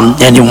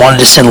 and he wanted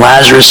to send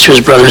Lazarus to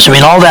his brothers. I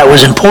mean, all that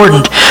was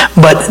important,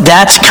 but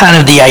that's kind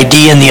of the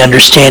idea and the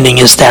understanding,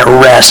 is that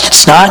rest.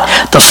 It's not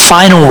the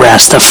final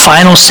rest, the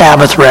final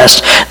Sabbath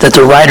rest that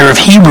the writer of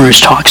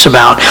Hebrews talks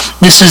about.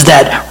 This is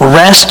that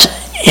rest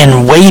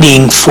in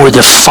waiting for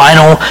the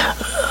final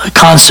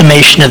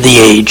consummation of the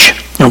age.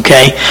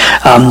 Okay,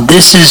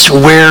 this is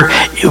where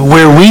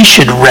we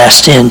should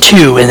rest in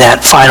too, in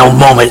that final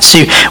moment.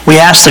 See, we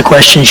ask the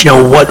questions,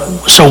 what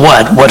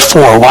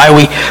for? Why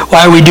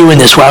are we doing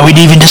this? Why are we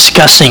even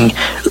discussing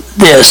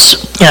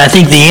this? And I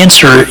think the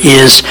answer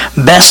is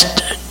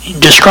best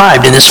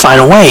described in this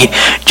final way.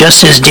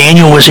 Just as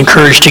Daniel was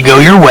encouraged to go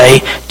your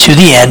way to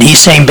the end, he's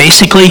saying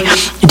basically,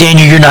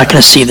 Daniel, you're not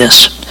going to see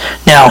this.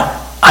 Now,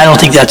 I don't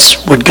think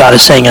that's what God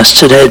is saying us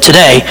today,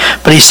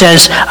 but he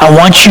says, I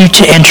want you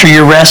to enter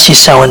your rest,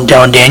 he's telling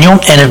Daniel,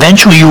 and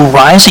eventually you will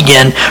rise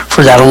again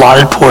for that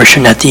allotted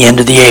portion at the end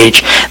of the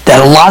age.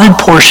 That allotted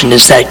portion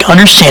is that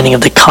understanding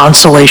of the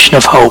consolation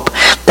of hope.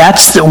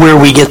 That's where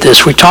we get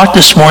this. We talked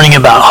this morning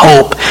about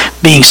hope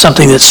being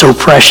something that's so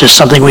precious,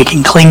 something we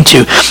can cling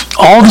to.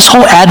 All this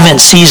whole Advent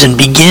season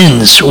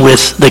begins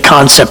with the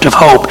concept of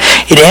hope.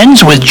 It ends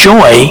with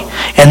joy,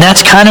 and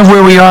that's kind of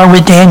where we are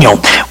with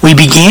Daniel. We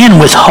began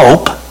with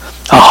hope,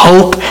 a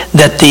hope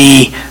that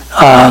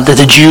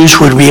the Jews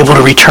would be able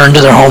to return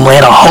to their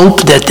homeland, a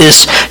hope that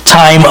this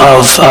time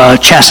of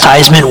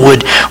chastisement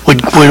would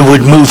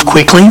move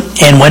quickly,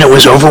 and when it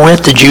was over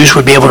with, the Jews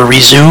would be able to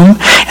resume,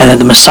 and that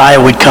the Messiah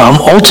would come.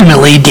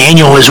 Ultimately,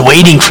 Daniel was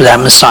waiting for that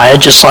Messiah,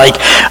 just like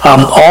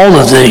all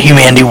of the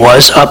humanity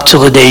was up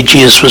till the day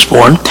Jesus was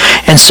born.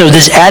 And so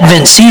this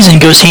Advent season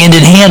goes hand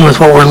in hand with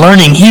what we're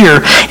learning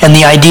here, and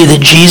the idea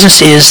that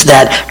Jesus is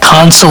that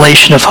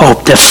consolation of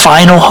hope, the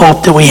final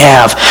hope that we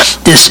have,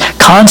 this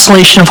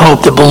consolation of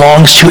hope that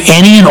belongs to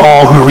any and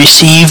all who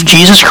receive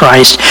Jesus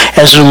Christ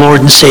as their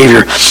Lord and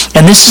Savior.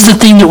 And this is the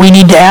thing that we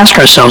need to ask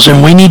ourselves,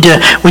 and we need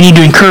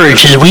to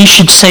encourage, is we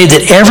should say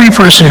that every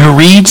person who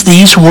reads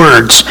these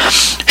words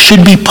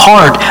should be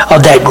part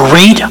of that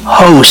great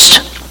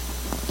host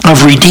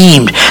of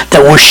redeemed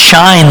that will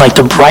shine like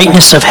the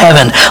brightness of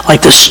heaven,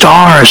 like the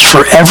stars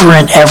forever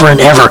and ever and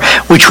ever,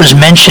 which was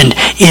mentioned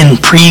in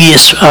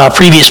previous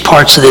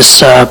parts of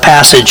this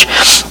passage.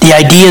 The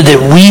idea that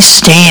we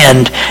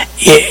stand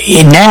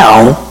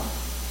now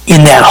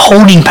in that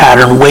holding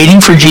pattern, waiting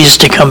for Jesus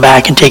to come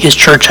back and take his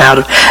church out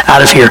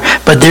of here.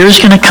 But there's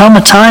going to come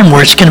a time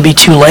where it's going to be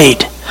too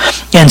late.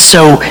 And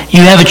so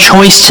you have a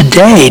choice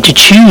today to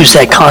choose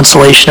that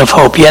consolation of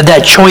hope. You have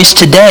that choice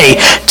today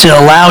to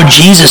allow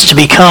Jesus to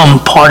become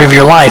part of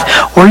your life.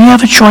 Or you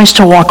have a choice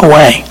to walk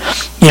away.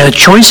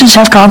 Choices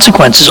have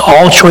consequences.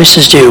 All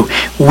choices do.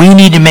 We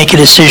need to make a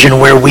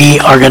decision where we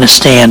are going to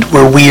stand,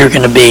 where we are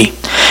going to be.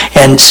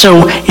 And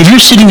so if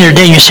you're sitting there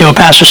today and you say, well,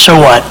 Pastor, so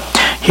what?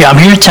 I'm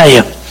here to tell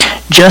you,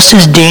 just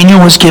as Daniel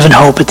was given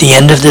hope at the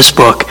end of this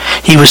book,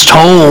 he was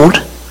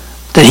told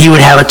that he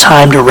would have a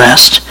time to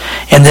rest,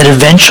 and that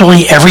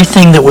eventually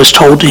everything that was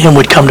told to him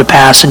would come to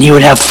pass, and he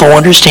would have full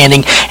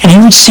understanding, and he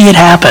would see it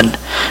happen.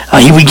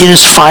 He would get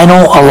his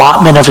final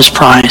allotment of his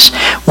prize.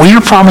 We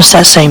are promised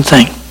that same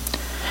thing.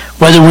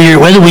 Whether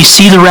we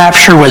see the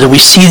rapture, whether we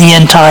see the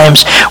end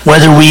times,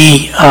 whether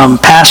we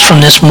pass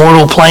from this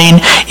mortal plane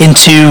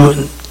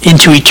into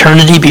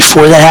eternity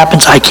before that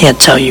happens, I can't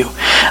tell you.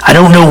 I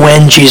don't know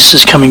when Jesus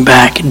is coming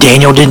back.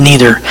 Daniel didn't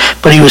either.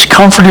 But he was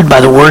comforted by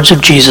the words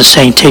of Jesus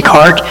saying, take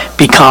heart,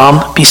 be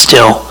calm, be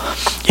still.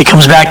 It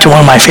comes back to one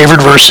of my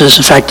favorite verses.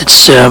 In fact,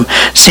 it's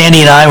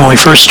Sandy and I, when we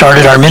first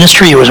started our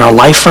ministry, it was our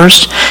life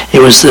verse. It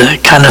was the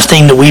kind of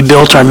thing that we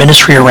built our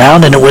ministry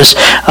around, and it was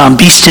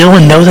be still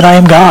and know that I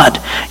am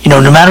God. No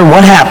matter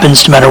what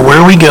happens, no matter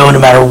where we go, no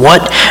matter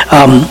what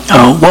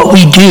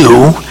we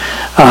do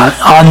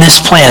on this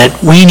planet,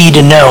 we need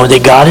to know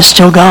that God is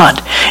still God.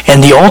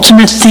 And the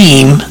ultimate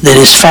theme that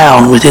is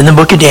found within the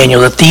book of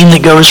Daniel, the theme that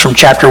goes from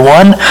chapter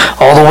 1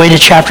 all the way to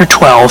chapter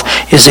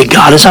 12, is that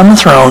God is on the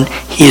throne,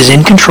 he is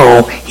in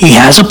control, he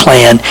has a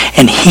plan,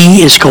 and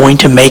he is going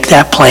to make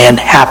that plan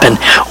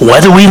happen,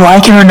 whether we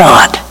like it or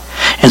not.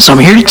 And so I'm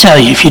here to tell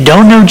you, if you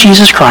don't know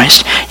Jesus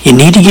Christ, you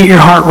need to get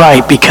your heart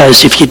right,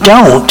 because if you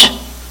don't,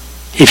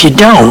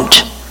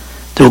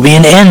 there will be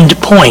an end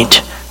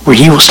point where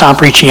he will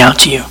stop reaching out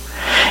to you.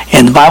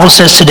 And the Bible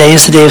says today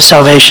is the day of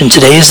salvation.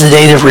 Today is the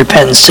day of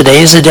repentance.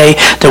 Today is the day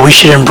that we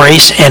should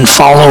embrace and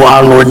follow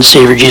our Lord and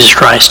Savior Jesus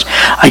Christ.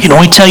 I can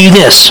only tell you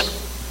this.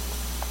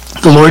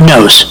 The Lord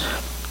knows.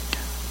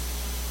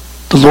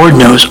 The Lord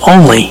knows.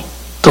 Only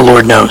the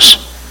Lord knows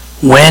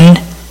when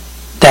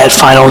that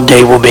final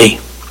day will be.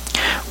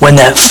 When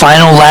that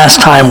final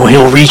last time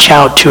he'll reach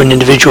out to an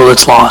individual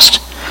that's lost.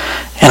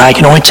 And I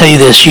can only tell you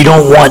this. You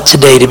don't want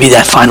today to be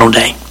that final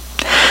day.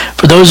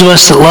 For those of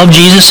us that love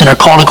Jesus and are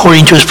called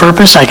according to his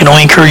purpose, I can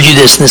only encourage you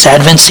this in this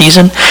Advent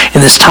season, in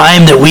this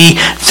time that we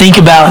think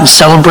about and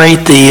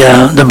celebrate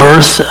the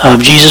birth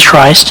of Jesus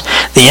Christ,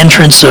 the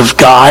entrance of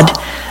God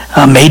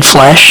made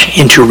flesh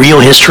into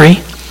real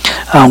history.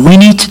 We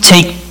need to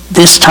take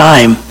this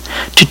time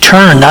to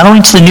turn not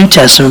only to the New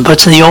Testament but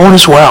to the Old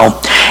as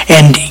well,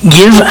 and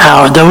give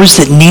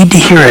those that need to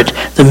hear it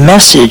the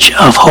message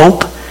of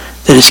hope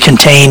that is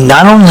contained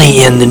not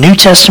only in the New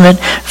Testament,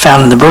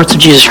 found in the birth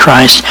of Jesus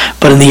Christ,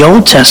 but in the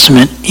Old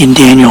Testament in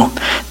Daniel.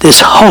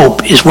 This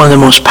hope is one of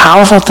the most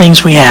powerful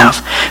things we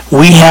have.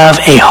 We have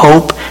a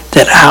hope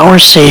that our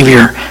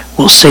Savior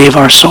will save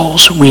our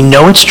souls. We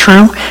know it's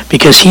true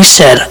because he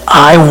said,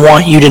 I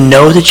want you to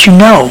know that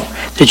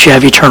you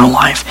have eternal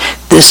life.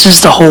 This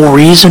is the whole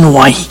reason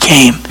why he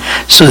came,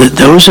 so that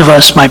those of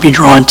us might be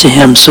drawn to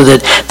him, so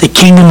that the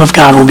kingdom of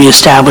God will be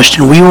established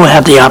and we will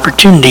have the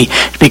opportunity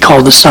to be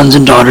called the sons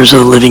and daughters of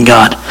the living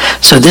God.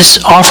 So this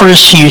offer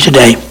is to you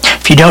today.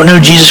 If you don't know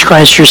Jesus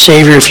Christ, your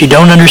Savior, if you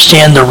don't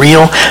understand the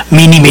real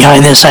meaning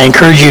behind this, I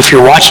encourage you, if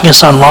you're watching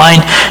us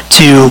online,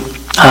 to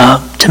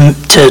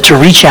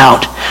reach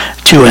out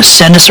to us.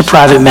 Send us a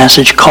private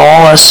message.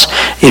 Call us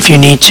if you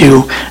need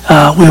to.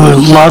 We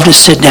would love to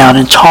sit down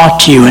and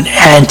talk to you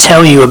and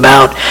tell you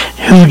about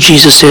who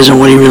Jesus is and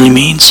what he really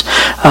means.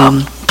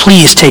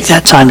 Please take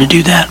that time to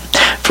do that.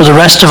 For the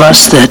rest of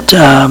us that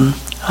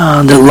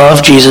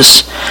love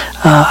Jesus,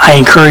 I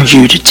encourage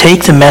you to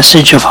take the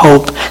message of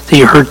hope that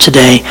you heard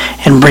today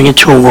and bring it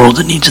to a world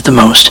that needs it the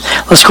most.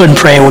 Let's go ahead and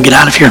pray and we'll get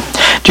out of here.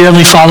 Dear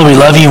Heavenly Father, we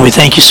love you and we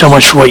thank you so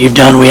much for what you've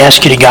done. We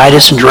ask you to guide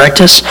us and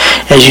direct us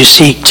as you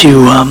seek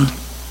to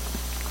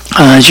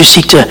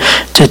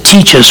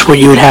teach us what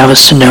you would have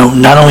us to know,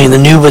 not only in the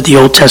New but the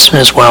Old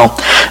Testament as well.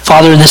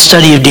 Father, in this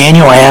study of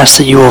Daniel, I ask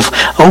that you have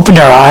opened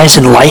our eyes,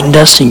 enlightened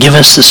us, and given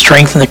us the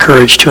strength and the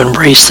courage to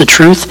embrace the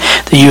truth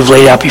that you have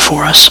laid out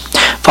before us.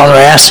 Father,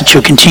 I ask that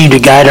you'll continue to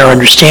guide our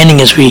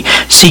understanding as we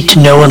seek to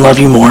know and love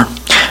you more.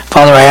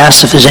 Father, I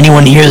ask if there's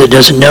anyone here that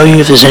doesn't know you,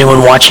 if there's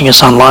anyone watching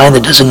us online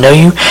that doesn't know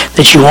you,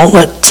 that you won't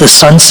let the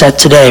sun set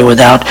today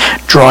without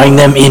drawing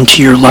them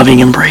into your loving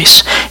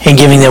embrace and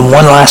giving them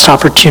one last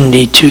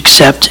opportunity to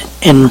accept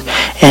and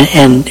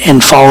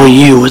follow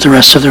you with the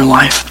rest of their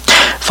life.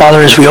 Father,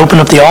 as we open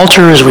up the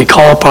altar, as we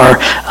call up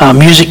our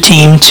music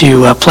team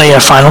to play our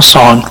final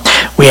song,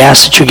 we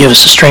ask that you give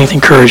us the strength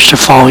and courage to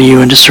follow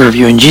you and to serve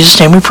you. In Jesus'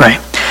 name we pray.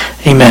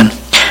 Amen.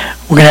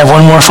 We're going to have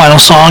one more final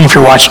song. If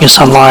you're watching us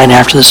online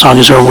after the song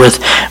is over with,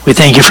 we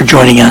thank you for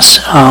joining us.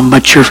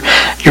 But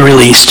you're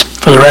released.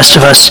 For the rest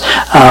of us,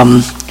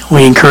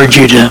 we encourage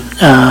you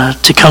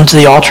to come to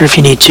the altar if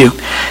you need to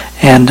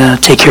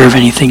and take care of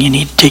anything you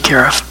need to take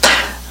care of.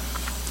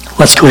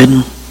 Let's go ahead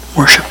and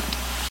worship.